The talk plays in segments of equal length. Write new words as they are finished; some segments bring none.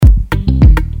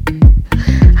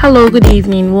Hello, good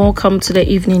evening. Welcome to the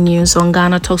evening news on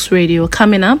Ghana Talks Radio.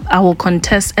 Coming up, I will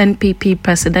contest NPP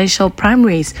presidential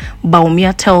primaries.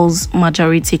 Bawumia tells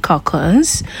majority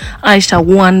caucus. Aisha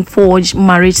won forged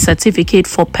marriage certificate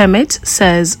for permit,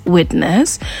 says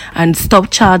witness. And stop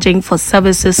charging for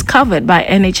services covered by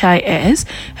NHIS.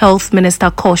 Health Minister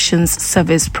cautions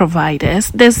service providers.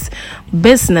 This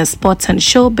business, sports and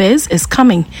showbiz is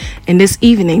coming in this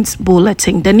evening's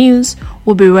bulletin. The news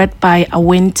will be read by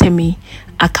Awin Temi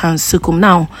Akansukum.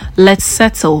 Now, let's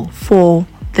settle for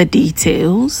the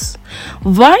details.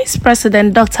 Vice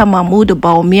President Dr. Mahmoud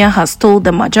Bawumia has told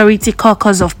the majority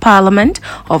caucus of Parliament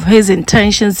of his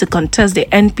intentions to contest the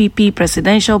NPP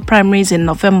presidential primaries in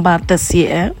November this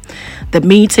year. The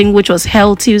meeting, which was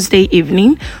held Tuesday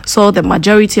evening, saw the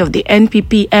majority of the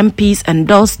NPP MPs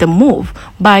endorse the move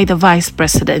by the Vice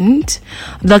President.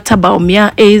 Dr.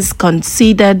 Bawumia is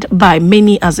considered by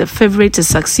many as a favorite to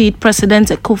succeed President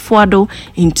Akufo-Addo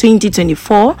in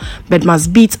 2024, but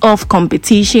must beat off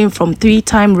competition from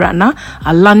three-time runner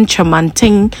Alan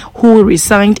Chamanting, who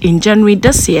resigned in January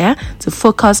this year to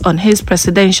focus on his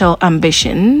presidential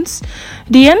ambitions.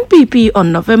 The NPP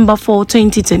on November 4,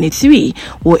 2023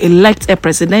 will elect a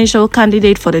presidential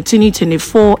candidate for the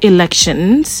 2024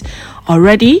 elections.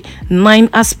 Already, 9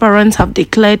 aspirants have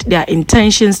declared their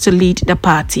intentions to lead the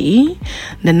party.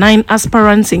 The 9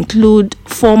 aspirants include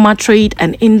former Trade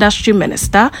and Industry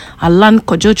Minister Alan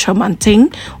Kojo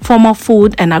Chamanting, former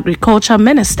Food and Agriculture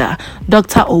Minister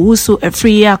Dr. Owusu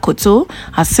Afriyie-Akoto,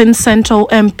 Asin Central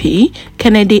MP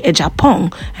Kennedy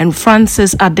Ejapong, and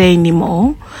Francis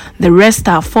Adenimo. The rest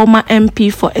are former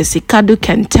MP for Esikadu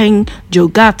Kenteng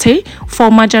Jogate,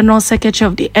 former General Secretary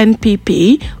of the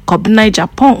NPP Kobna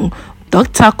Ejapong,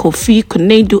 Dr. Kofi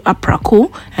Kunedu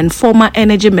Aprako, and former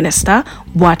Energy Minister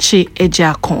Boachi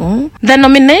Ejiakon. The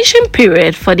nomination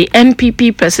period for the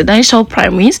NPP presidential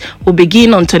primaries will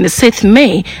begin on 26th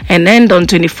May and end on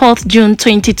 24th June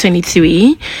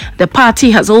 2023. The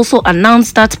party has also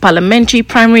announced that parliamentary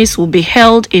primaries will be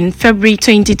held in February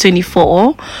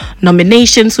 2024.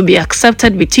 Nominations will be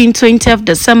accepted between 20th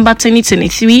December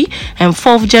 2023 and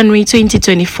 4th January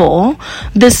 2024.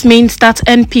 This means that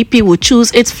NPP will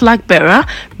choose its flag bearer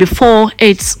before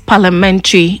its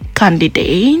parliamentary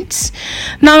candidates.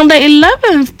 Now, the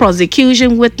 11th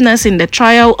prosecution witness in the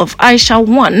trial of Aisha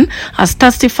 1 has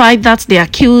testified that the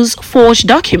accused forged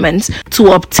documents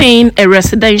to obtain a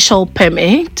residential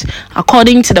permit.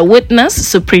 According to the witness,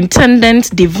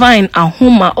 Superintendent Divine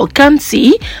Ahuma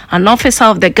Okansi, an officer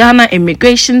of the Ghana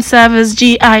Immigration Service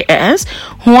GIS,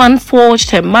 Juan forged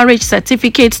her marriage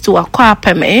certificate to acquire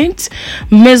permit.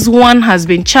 Ms. Juan has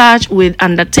been charged with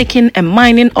undertaking a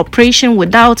mining operation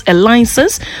without a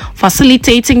license,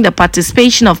 facilitating the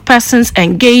participation of persons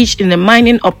engaged in a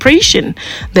mining operation,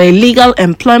 the illegal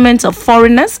employment of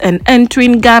foreigners, and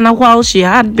entering Ghana while she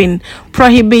had been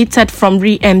prohibited from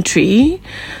re-entry.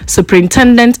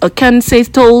 Superintendent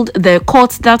Okense told the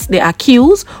court that the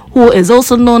accused, who is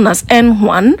also known as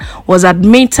N1, was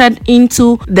admitted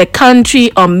into the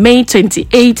country on May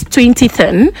 28,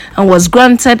 2010 and was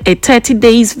granted a 30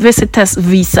 days visitor's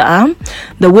visa.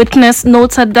 The witness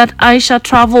noted that Aisha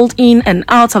traveled in and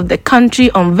out of the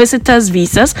country on visitor's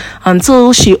visas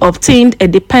until she obtained a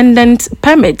dependent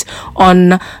permit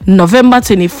on November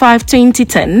 25,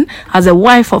 2010 as a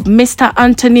wife of Mr.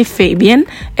 Anthony Fabian,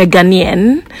 a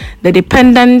Ghanaian. The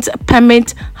dependent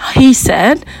permit, he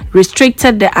said,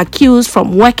 restricted the accused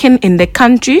from working in the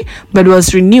country but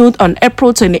was renewed on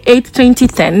April 28,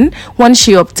 2010 when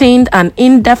she obtained an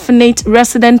indefinite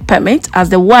resident permit as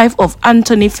the wife of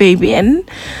Anthony Fabian.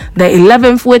 The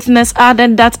 11th witness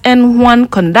added that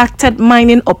N1 conducted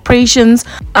mining operations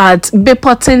at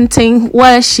Bepotinting,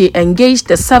 where she engaged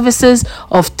the services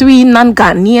of 3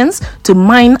 non-Ghanaians to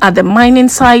mine at the mining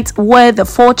site where the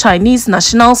 4 Chinese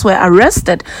nationals were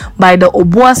arrested by the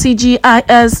Obuasi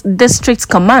GIS District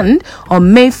Command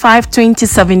on May 5,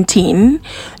 2017.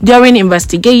 During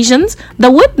investigations,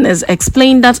 the witness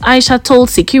explained that Aisha told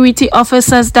security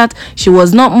officers that she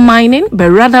was not mining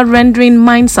but rather rendering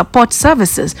mine support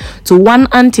services to one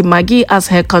Auntie Maggie as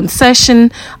her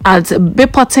concession at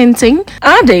Bepotinting,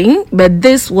 adding, but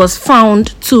this was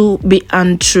found to be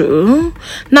untrue.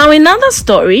 Now, in other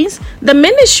stories, the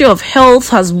Ministry of Health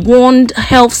has warned warned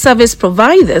health service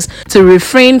providers to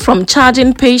refrain from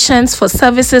charging patients for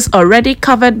services already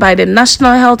covered by the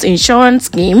National Health Insurance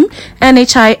Scheme,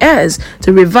 NHIS,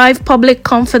 to revive public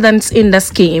confidence in the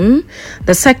scheme.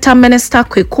 The sector minister,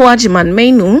 Kweku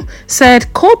Agyeman-Manu,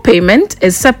 said co-payment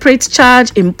is separate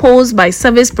charge imposed by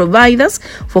service providers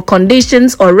for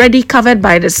conditions already covered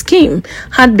by the scheme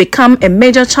had become a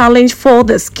major challenge for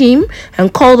the scheme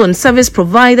and called on service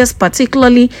providers,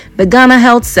 particularly the Ghana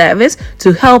Health Service,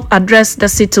 to help address the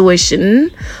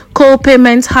situation.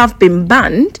 Co-payments have been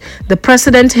banned. The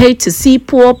president hates to see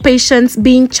poor patients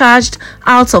being charged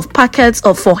out of pockets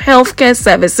for healthcare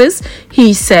services,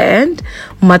 he said.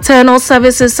 Maternal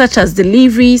services such as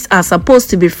deliveries are supposed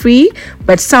to be free,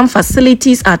 but some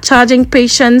facilities are charging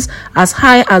patients as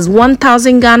high as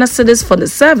 1,000 Ghana cedis for the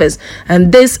service,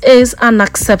 and this is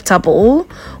unacceptable.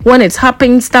 When it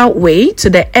happens that way to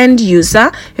the end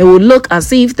user, it will look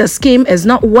as if the scheme is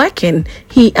not working,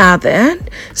 he added.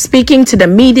 Speaking to the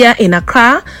media in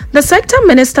Accra, the sector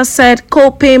minister said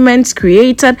co-payments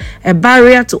created a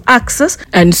barrier to access,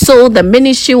 and so the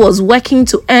ministry was working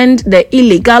to end the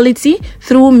illegality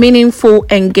through meaningful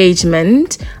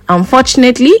engagement.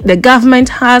 Unfortunately, the government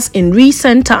has in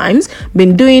recent times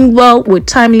been doing well with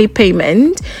timely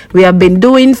payment. We have been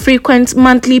doing frequent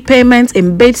monthly payments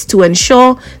in bids to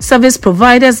ensure service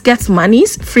providers get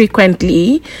monies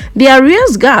frequently. The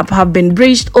arrears gap have been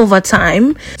bridged over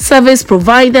time. Service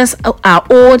providers are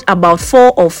owed about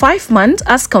 4 or 5 months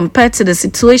as compared to the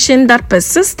situation that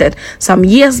persisted some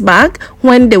years back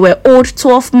when they were owed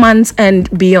 12 months and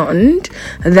beyond.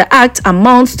 The act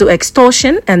amounts to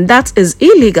extortion, and that is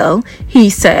illegal, he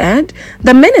said.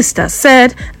 The minister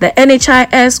said the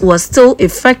NHIS was still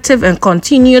effective and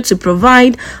continued to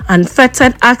provide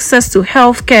unfettered access to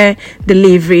healthcare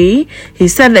delivery. He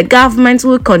said the government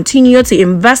will continue to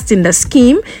invest in the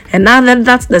scheme and added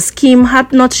that the scheme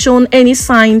had not shown any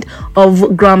sign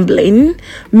of grumbling.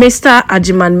 Mr.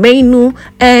 Agyeman-Manu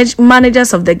urged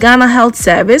managers of the Ghana Health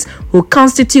Service, who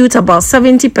constitute about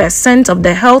 70% of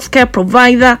the healthcare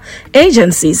provider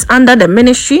agencies under the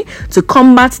ministry, to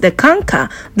combat the canker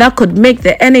that could make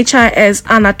the NHIS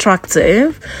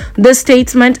unattractive. This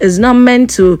statement is not meant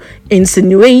to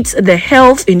insinuate the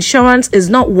health insurance is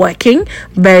not working,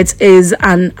 but is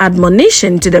an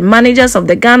admonition to the managers of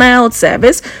the Ghana Health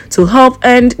Service to help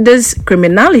end this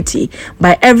criminality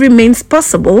by every means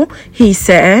possible, he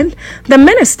said. The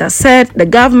minister said the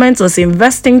government was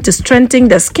investing to strengthen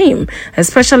the scheme,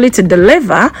 especially to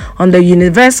deliver on the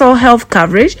universal health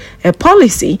coverage, a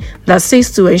policy that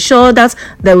seeks to ensure that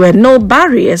there were no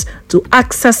barriers to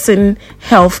accessing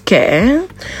health care.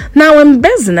 Now, in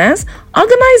business,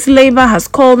 organized labor has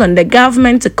called on the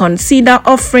government to consider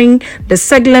offering the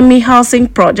Seglemi housing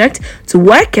project to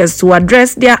workers to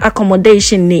address their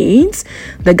accommodation needs.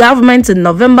 The government in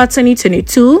November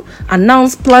 2022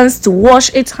 announced plans to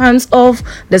wash its hands of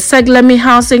the Seglemi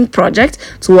housing project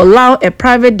to allow a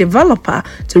private developer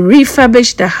to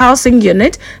refurbish the housing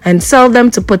unit and sell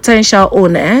them to potential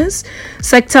owners.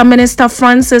 Sector Minister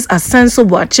Francis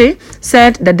Asenso-Boakye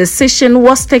said the decision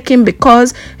was taken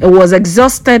because it was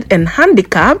exhausted and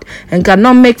handicapped and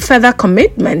cannot make further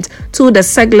commitment to the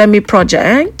Seglemi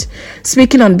project.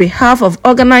 Speaking on behalf of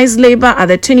organized labor at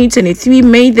the 2023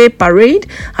 May Day Parade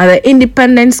at the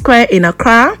Independence Square in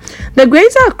Accra, the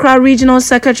Greater Accra Regional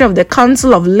Secretary of the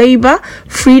Council of Labor,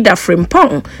 Frida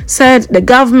Frimpong, said the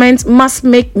government must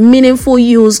make meaningful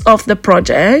use of the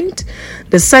project.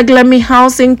 The Seglemi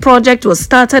housing project was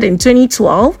started in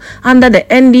 2012 under the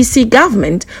NDC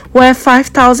government, where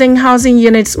 5,000 housing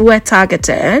units were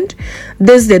targeted.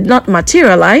 This did not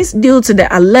materialize due to the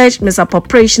alleged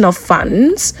misappropriation of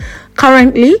funds.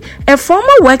 Currently, a former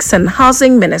Works and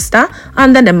Housing Minister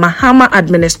under the Mahama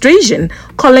administration,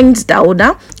 Collins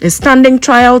Dauda, is standing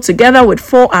trial together with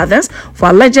 4 others for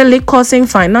allegedly causing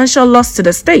financial loss to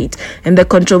the state in the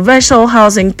controversial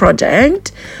housing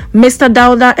project. Mr.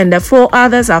 Dauda and the 4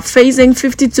 others are facing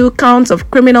 52 counts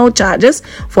of criminal charges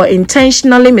for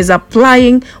intentionally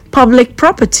misapplying public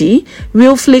property,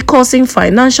 willfully causing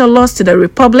financial loss to the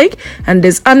Republic, and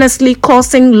dishonestly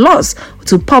causing loss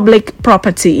to public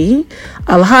property.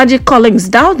 Alhaji Collins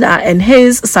Dauda and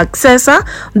his successor,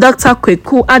 Dr.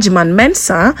 Kweku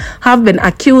Agyeman-Mensah, have been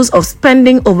accused of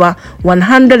spending over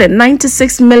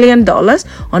 $196 million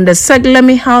on the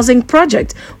Seglemi housing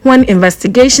project when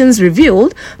investigations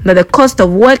revealed that the cost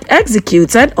of work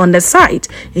executed on the site,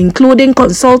 including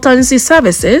consultancy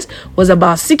services, was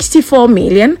about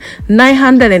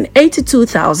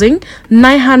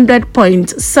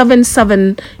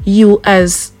 $64,982,900.77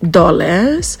 US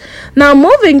dollars. Now,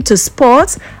 moving to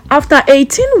sports, After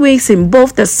 18 weeks in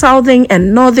both the southern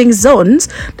and northern zones,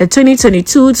 the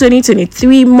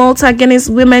 2022-2023 Malta Guinness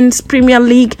Women's Premier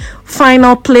League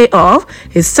final playoff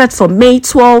is set for May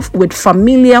 12 with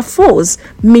familiar foes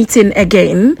meeting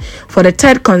again. For the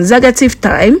third consecutive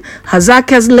time,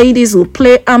 Hazakah's ladies will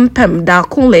play Ampem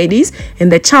Dakun ladies in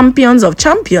the Champions of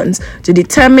Champions to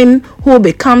determine who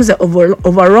becomes the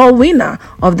overall winner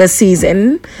of the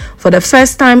season. For the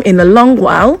first time in a long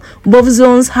while, both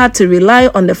zones had to rely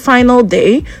on the final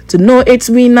day to know its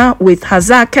winner, with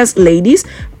Hazakah's ladies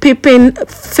pipping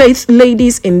Faith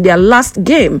ladies in their last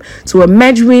game to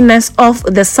emerge winners of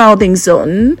the southern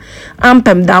zone.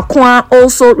 Ampem Dakwa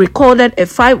also recorded a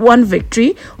 5-1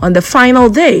 victory on the final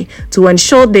day to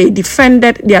ensure they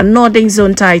defended their northern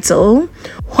zone title,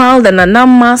 while the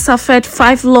Nanama suffered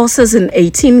 5 losses in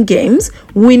 18 games,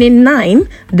 winning 9.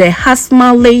 The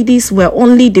Hasma ladies were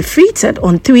only defeated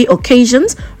on 3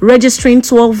 occasions, registering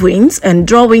 12 wins and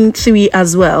drawing 3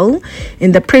 as well.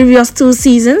 In the previous 2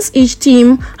 seasons, each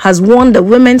team has won the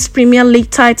Women's Premier League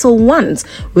title once,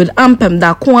 with Ampem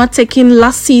Dakwa taking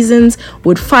last season's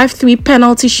with 5-3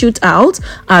 penalty shootout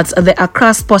at the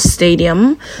Accra Sports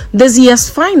Stadium. This year's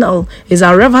final is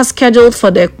however scheduled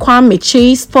for the Kwame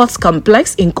Chase Sports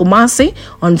Complex in Kumasi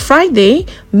on Friday,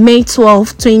 May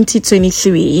 12,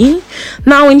 2023.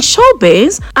 Now in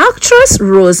showbiz, actress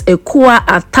Rose Ekua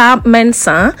Atta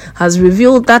Mensah has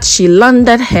revealed that she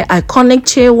landed her iconic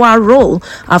Chewa role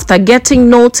after getting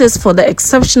notice for the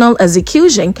exceptional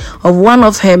execution of one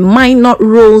of her minor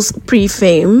roles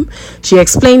pre-fame. She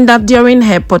explained that during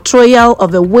her portrayal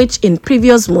of a witch in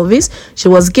previous movies, she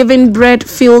was given bread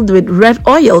filled with red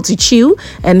oil to chew,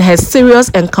 and her serious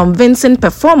and convincing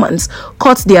performance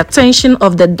caught the attention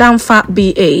of the Danfa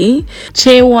BA.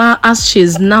 Chewa, as she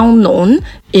is now known,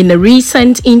 in a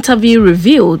recent interview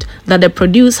revealed that the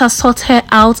producer sought her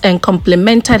out and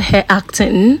complimented her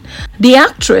acting. The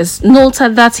actress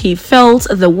noted that he felt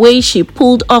the way she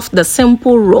pulled off the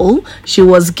simple role she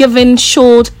was given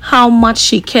showed how much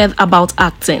she cared about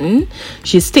acting.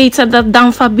 She stated that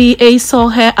Danfa BA saw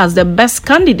her as the best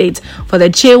candidate for the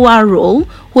Chewa role,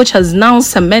 which has now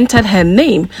cemented her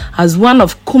name as one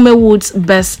of Kumewood's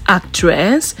best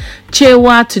actress.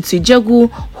 Chewa Tutijegu,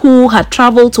 who had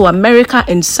traveled to America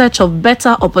in search of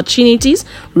better opportunities,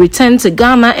 returned to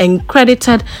Ghana and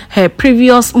credited her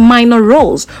previous minor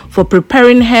roles for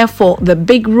preparing her for the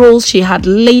big roles she had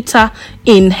later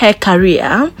in her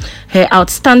career. Her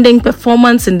outstanding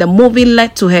performance in the movie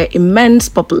led to her immense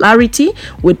popularity,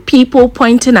 with people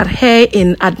pointing at her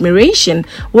in admiration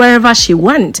wherever she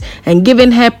went and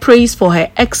giving her praise for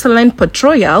her excellent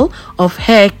portrayal of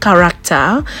her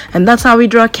character. And that's how we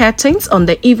draw curtains on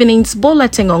the evening's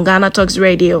bulletin on Ghana Talks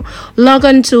Radio. Log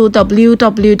on to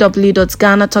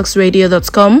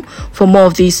www.GhanaTalksRadio.com for more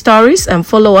of these stories, and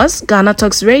follow us, Ghana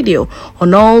Talks Radio,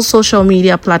 on all social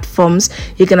media platforms.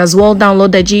 You can as well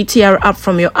download the GTR app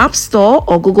from your App Store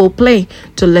or Google Play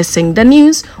to listen. The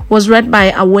news was read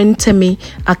by Awentemi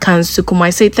Akansukum.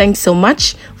 I say thanks so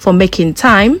much for making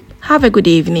time. Have a good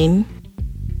evening.